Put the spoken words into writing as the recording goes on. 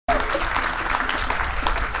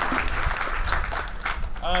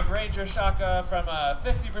Ranger Shaka from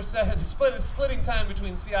 50% splitting time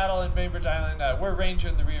between Seattle and Bainbridge Island. We're Ranger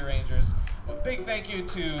and the Rearrangers. A big thank you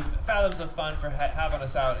to Fathoms of Fun for having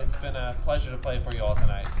us out. It's been a pleasure to play for you all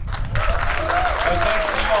tonight. And thanks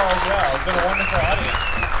to you all as well. It's been a wonderful audience.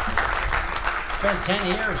 It's been 10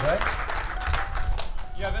 years, right?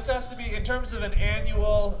 Yeah, this has to be, in terms of an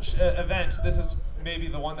annual event, this is maybe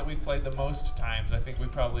the one that we've played the most times. I think we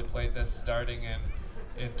probably played this starting in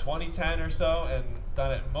 2010 or so, and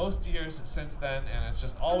done it most years since then, and it's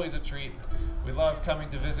just always a treat. We love coming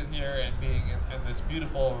to visit here and being in this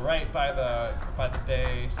beautiful, right by the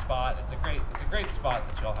bay spot. It's a great spot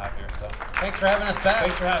that y'all have here. So thanks for having us back.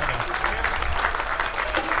 Thanks for having us.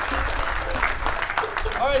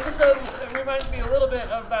 All right, this reminds me a little bit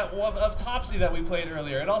of that of Topsy that we played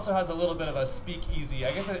earlier. It also has a little bit of a speakeasy.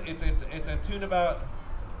 I guess it's a tune about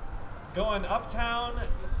going uptown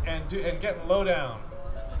and getting low down.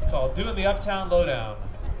 It's called Doing the Uptown Lowdown.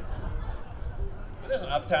 There's an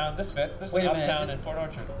uptown, this fits. There's an uptown in Port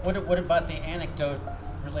Orchard. What about the anecdote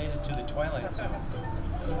related to the Twilight Zone?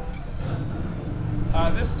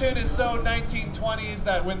 This tune is so 1920s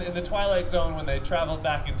that when in the Twilight Zone, when they traveled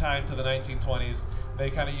back in time to the 1920s, they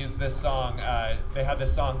kind of used this song. They had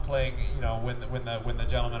this song playing, you know, when the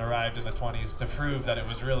gentleman arrived in the 20s to prove that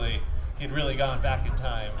he'd really gone back in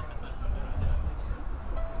time.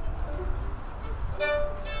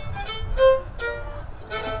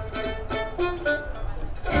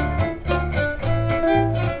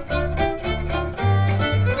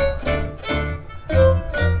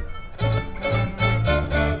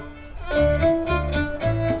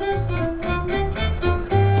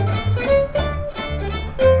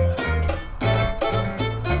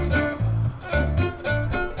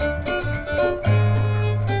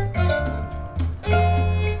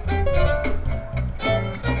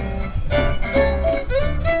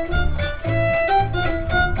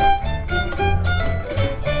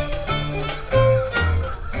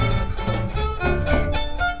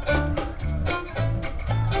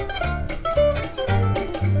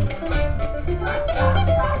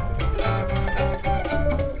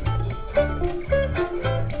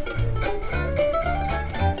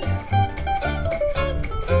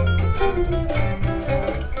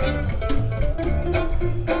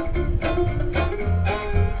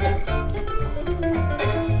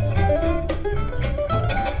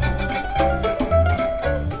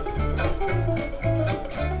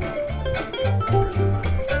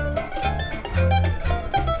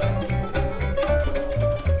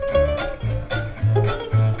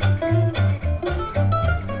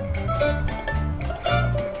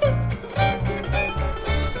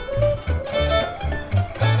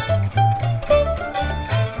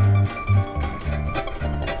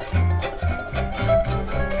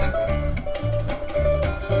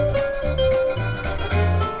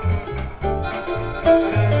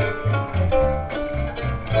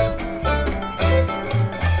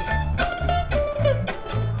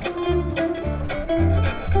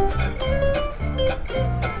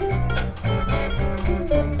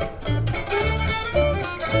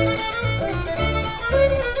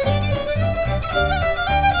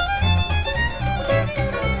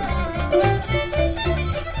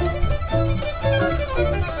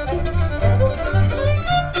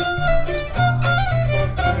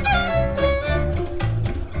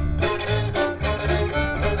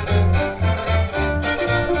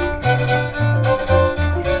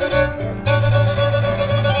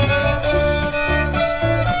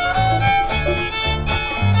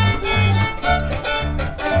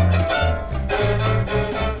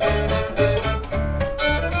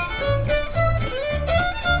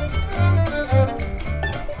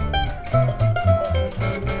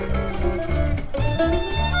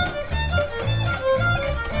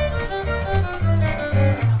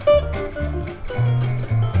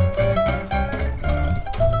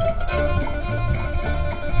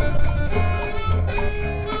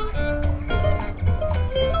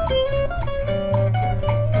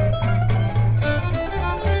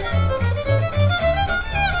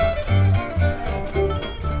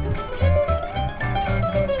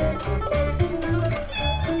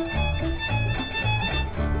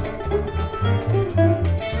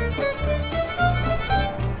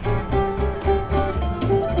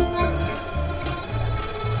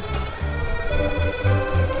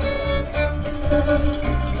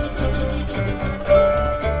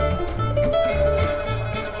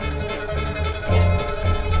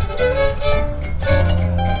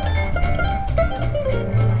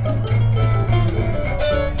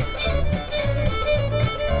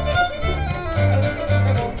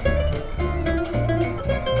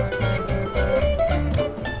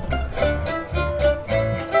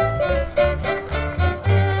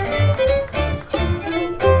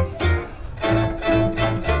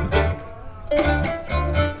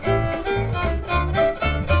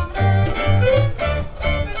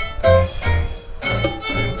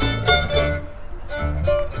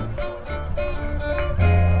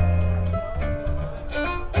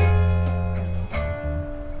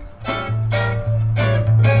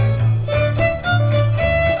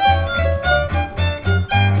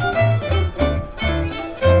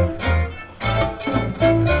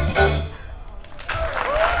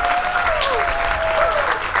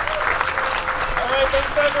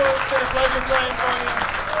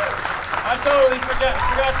 totally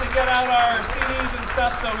forgot to get out our CDs and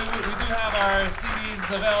stuff, so we do have our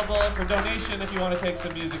CDs available for donation if you want to take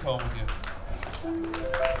some music home with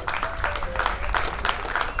you.